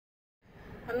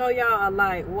I know y'all are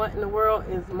like, what in the world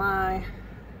is my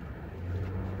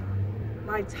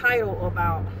title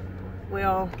about?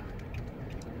 Well,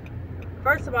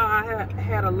 first of all, I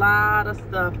had a lot of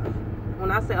stuff.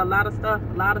 When I say a lot of stuff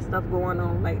going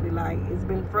on lately. Like, it's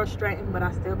been frustrating, but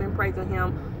I still been praising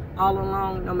him all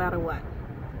along, no matter what.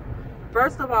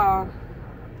 First of all,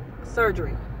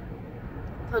 surgery.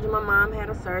 I told you my mom had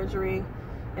a surgery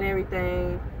and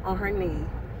everything on her knee.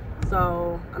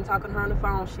 So I'm talking to her on the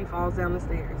phone, she falls down the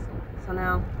stairs. So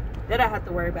now that I have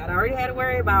to worry about. I already had to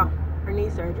worry about her knee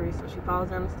surgery, so she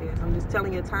falls down the stairs. I'm just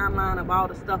telling you a timeline of all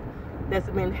the stuff that's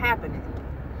been happening.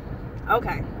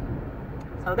 Okay,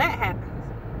 so that happens.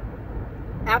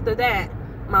 After that,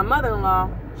 my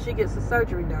mother-in-law, she gets the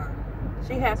surgery done.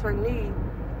 She has her knee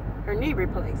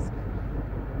replaced.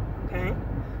 Okay,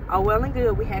 all well and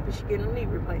good, we happy she getting a knee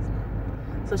replacement.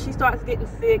 So she starts getting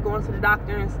sick, going to the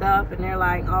doctor and stuff, and they're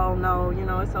like, oh no,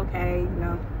 it's okay,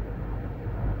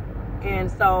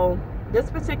 And so this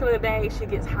particular day, she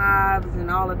gets hives and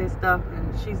all of this stuff,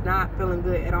 and she's not feeling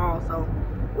good at all. So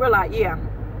we're like, yeah,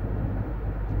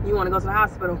 you want to go to the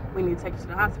hospital? We need to take you to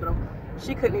the hospital.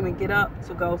 She couldn't even get up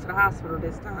to go to the hospital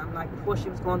this time. Like, before she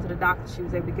was going to the doctor, she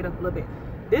was able to get up a little bit.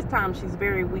 This time, she's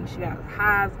very weak. She got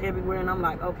hives everywhere, and I'm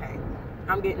like, okay,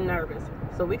 I'm getting nervous.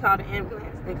 So we call the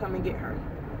ambulance. They come and get her.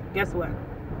 Guess what?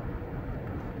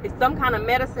 It's some kind of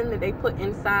medicine that they put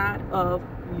inside of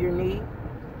your knee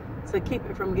to keep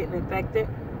it from getting infected.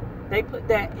 They put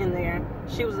that in there.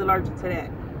 She was allergic to that.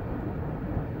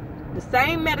 The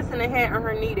same medicine they had on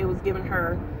her knee, they was giving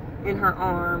her in her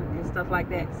arm and stuff like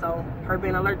that. So her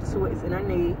being allergic to it is in her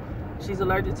knee. She's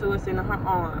allergic to it in her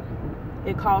arm.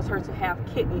 It caused her to have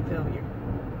kidney failure.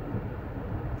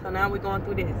 So now we're going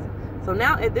through this. So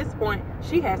now at this point,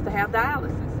 she has to have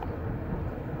dialysis.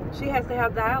 She has to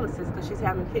have dialysis because she's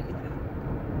having kidney failure.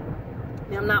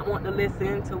 Them not wanting to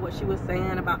listen to what she was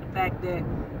saying about the fact that,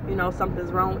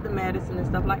 something's wrong with the medicine and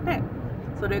stuff like that.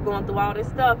 So they're going through all this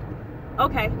stuff.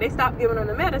 Okay, they stopped giving her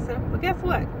the medicine, but guess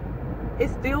what?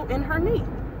 It's still in her knee.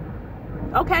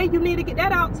 Okay, you need to get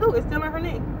that out too. It's still in her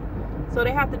knee. So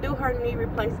they have to do her knee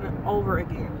replacement over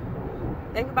again.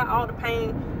 Think about all the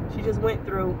pain she just went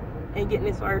through and getting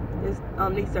this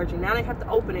knee surgery. Now they have to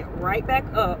open it right back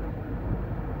up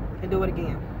and do it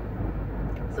again.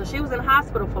 So she was in the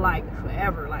hospital for like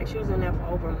forever. Like, she was in there for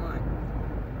over a month.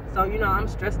 So, I'm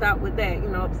stressed out with that,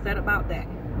 upset about that.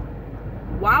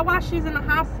 While she's in the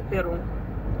hospital,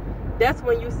 that's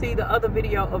when you see the other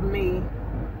video of me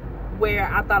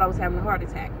where I thought I was having a heart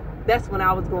attack. That's when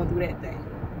I was going through that thing.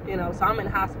 So I'm in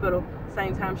the hospital,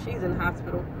 same time she's in the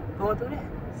hospital, going through that.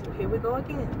 So here we go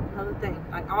again, another thing.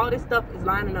 Like, all this stuff is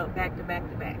lining up back to back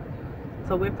to back.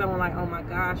 So we're feeling like, oh my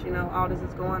gosh, all this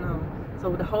is going on.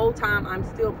 So the whole time I'm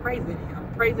still praising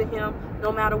him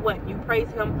no matter what. You praise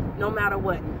him no matter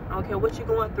what. I don't care what you're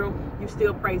going through, you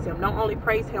still praise him. Don't only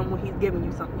praise him when he's giving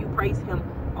you something. You praise him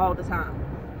all the time.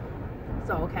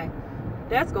 So, okay,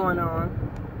 that's going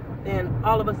on. Then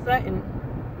all of a sudden,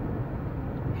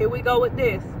 here we go with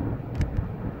this.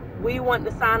 We want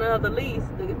to sign another lease.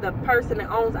 The person that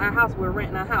owns our house, we're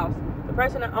renting our house. The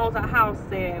person that owns our house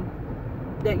said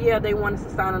that, yeah, they want us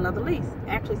to sign another lease.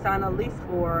 Actually sign a lease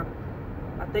for,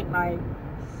 I think, like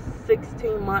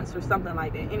 16 months or something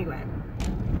like that. Anyway,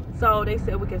 so they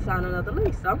said we can sign another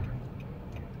lease. So,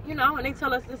 and they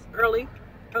tell us this early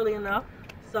enough,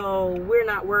 so we're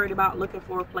not worried about looking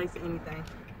for a place or anything.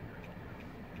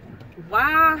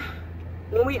 Why,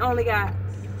 when we only got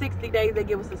 60 days, they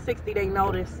give us a 60-day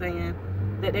notice saying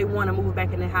that they want to move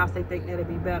back in their house? They think that'd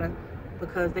be better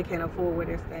because they can't afford where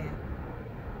they're staying.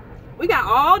 We got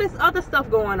all this other stuff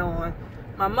going on.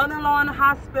 My mother-in-law in the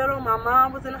hospital, my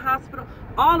mom was in the hospital,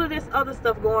 all of this other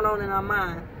stuff going on in our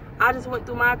mind. I just went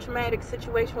through my traumatic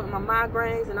situation with my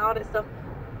migraines and all that stuff.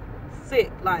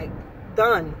 Sick,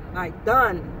 done.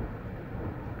 And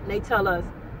they tell us,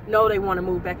 no, they want to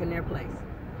move back in their place.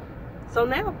 So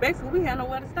now, basically, we have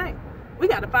nowhere to stay. We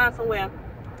got to find somewhere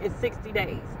in 60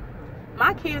 days.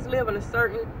 My kids live in a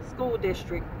certain school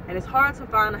district, and it's hard to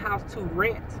find a house to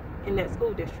rent in that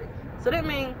school district. So that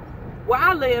means where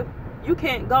I live, you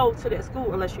can't go to that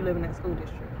school unless you live in that school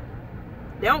district.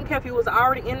 They don't care if you was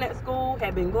already in that school,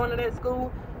 had been going to that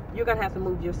school, you're going to have to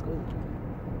move your school.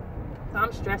 So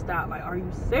I'm stressed out. Like, are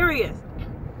you serious?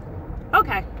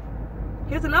 Okay,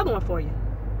 here's another one for you.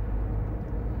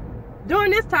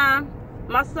 During this time,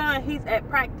 my son, he's at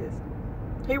practice.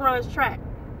 He runs track.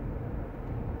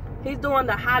 He's doing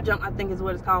the high jump, I think is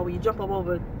what it's called, where you jump up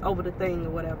over the thing or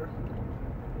whatever.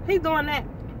 He's doing that.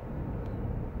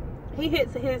 He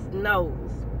hits his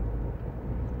nose.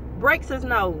 Breaks his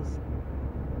nose.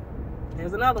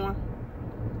 There's another one.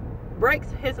 Breaks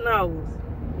his nose.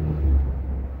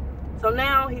 So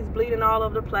now he's bleeding all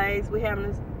over the place. We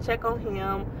having to check on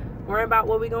him, worrying about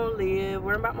where we gonna live,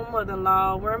 worrying about my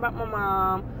mother-in-law, worrying about my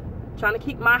mom, trying to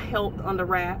keep my health under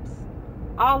wraps.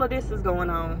 All of this is going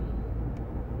on.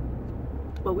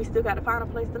 But we still got to find a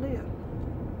place to live.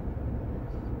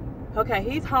 Okay,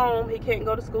 he's home. He can't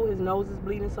go to school. His nose is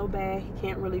bleeding so bad, he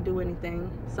can't really do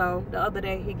anything. So the other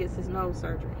day, he gets his nose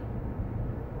surgery.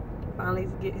 Finally,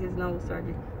 get his nose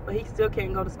surgery. But he still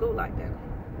can't go to school like that.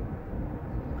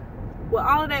 With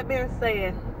all of that being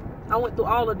said, I went through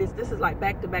all of this. This is like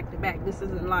back to back to back. This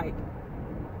isn't like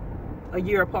a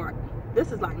year apart.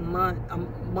 This is like a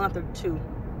month or two.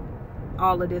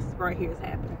 All of this right here is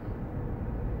happening.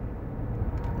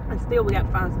 And still we got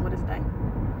to find somewhere to stay.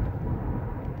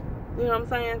 You know what I'm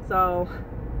saying? So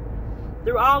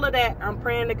through all of that, I'm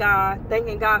praying to God,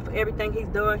 thanking God for everything he's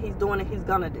done, he's doing, and he's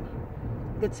gonna do.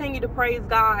 Continue to praise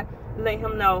God and let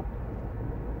him know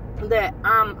that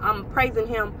I'm praising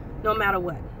him no matter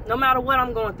what. No matter what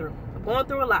I'm going through. I'm going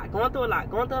through a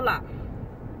lot.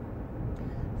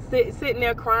 Sitting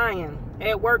there crying,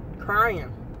 at work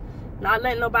crying, not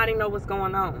letting nobody know what's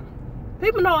going on.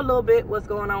 People know a little bit what's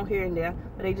going on here and there,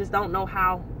 but they just don't know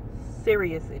how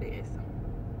serious it is.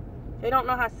 They don't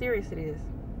know how serious it is.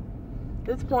 At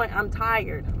this point, I'm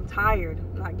tired.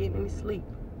 I'm not getting any sleep.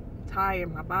 I'm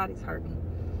tired. My body's hurting.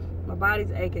 My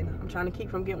body's aching. I'm trying to keep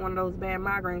from getting one of those bad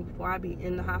migraines before I be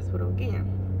in the hospital again.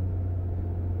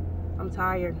 I'm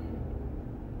tired.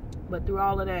 But through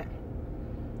all of that,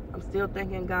 I'm still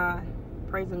thanking God,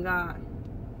 praising God,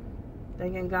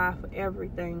 thanking God for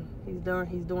everything he's done,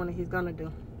 he's doing, and he's gonna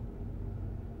do.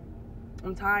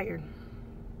 I'm tired.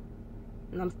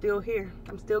 And I'm still here.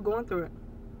 I'm still going through it.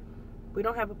 We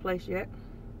don't have a place yet.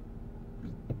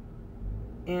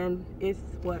 And it's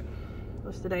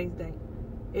what's today's date?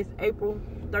 It's April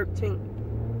 13th.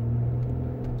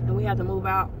 And we have to move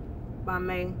out by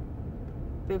May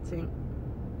 15th.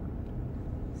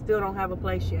 Still don't have a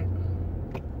place yet.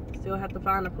 Still have to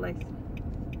find a place.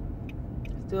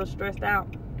 Still stressed out.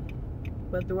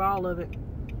 But through all of it,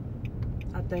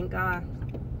 I thank God.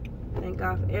 Thank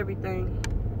God for everything.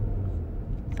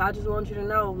 So I just want you to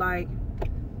know, like,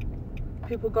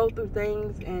 people go through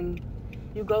things, and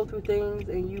you go through things,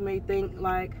 and you may think,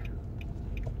 like,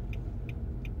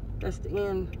 that's the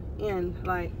end.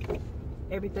 Like,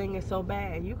 everything is so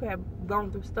bad. You could have gone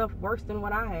through stuff worse than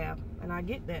what I have, and I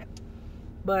get that.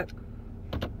 But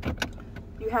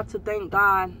you have to thank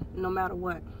God no matter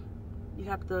what. You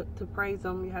have to praise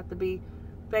him. You have to be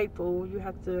faithful. You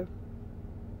have to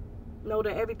know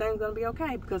that everything's going to be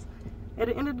okay, because at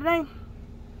the end of the day,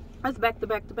 it's back to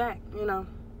back to back, you know.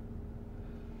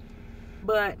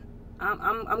 But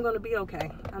I'm going to be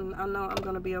okay. I know I'm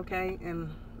going to be okay,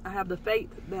 and I have the faith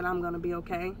that I'm going to be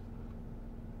okay.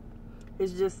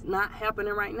 It's just not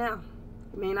happening right now.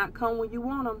 It may not come when you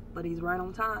want him, but he's right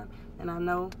on time. And I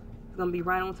know he's going to be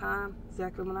right on time,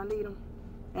 exactly when I need him.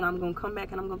 And I'm going to come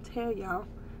back and I'm going to tell y'all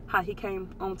how he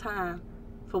came on time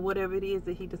for whatever it is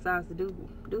that he decides to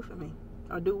do for me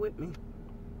or do with me.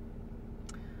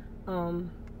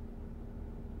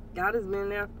 God has been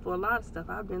there for a lot of stuff.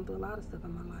 I've been through a lot of stuff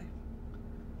in my life.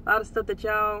 A lot of stuff that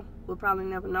y'all will probably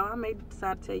never know. I may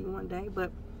decide to tell you one day,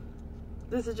 but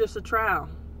this is just a trial.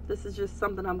 This is just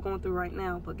something I'm going through right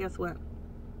now. But guess what?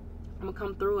 I'm going to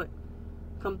come through it.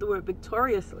 Come through it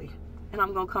victoriously. And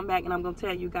I'm going to come back and I'm going to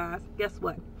tell you guys, guess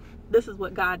what? This is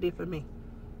what God did for me.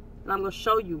 And I'm going to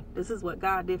show you, this is what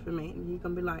God did for me. And you're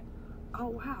going to be like, oh,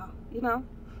 wow. You know,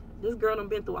 this girl done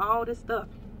been through all this stuff.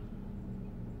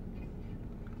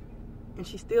 And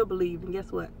she still believed. And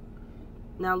guess what?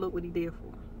 Now look what he did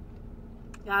for her.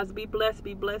 Guys, be blessed,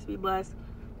 be blessed, be blessed.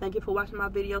 Thank you for watching my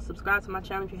video. Subscribe to my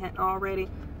channel if you hadn't already.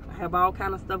 I have all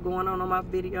kind of stuff going on my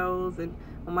videos and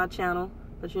on my channel.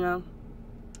 But, you know,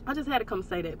 I just had to come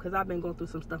say that because I've been going through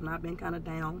some stuff and I've been kind of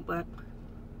down. But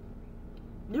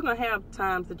you're going to have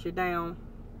times that you're down.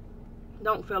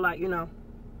 Don't feel like, you know,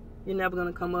 you're never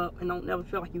going to come up. And don't never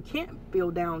feel like you can't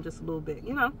feel down just a little bit,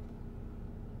 you know.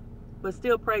 But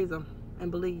still praise him and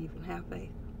believe and have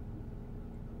faith.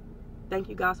 Thank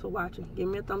you guys for watching. Give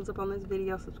me a thumbs up on this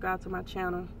video. Subscribe to my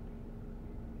channel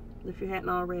if you hadn't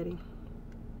already.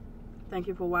 Thank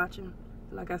you for watching.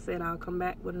 Like I said, I'll come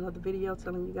back with another video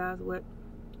telling you guys what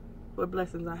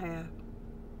blessings I have.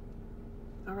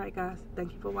 Alright guys,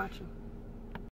 thank you for watching.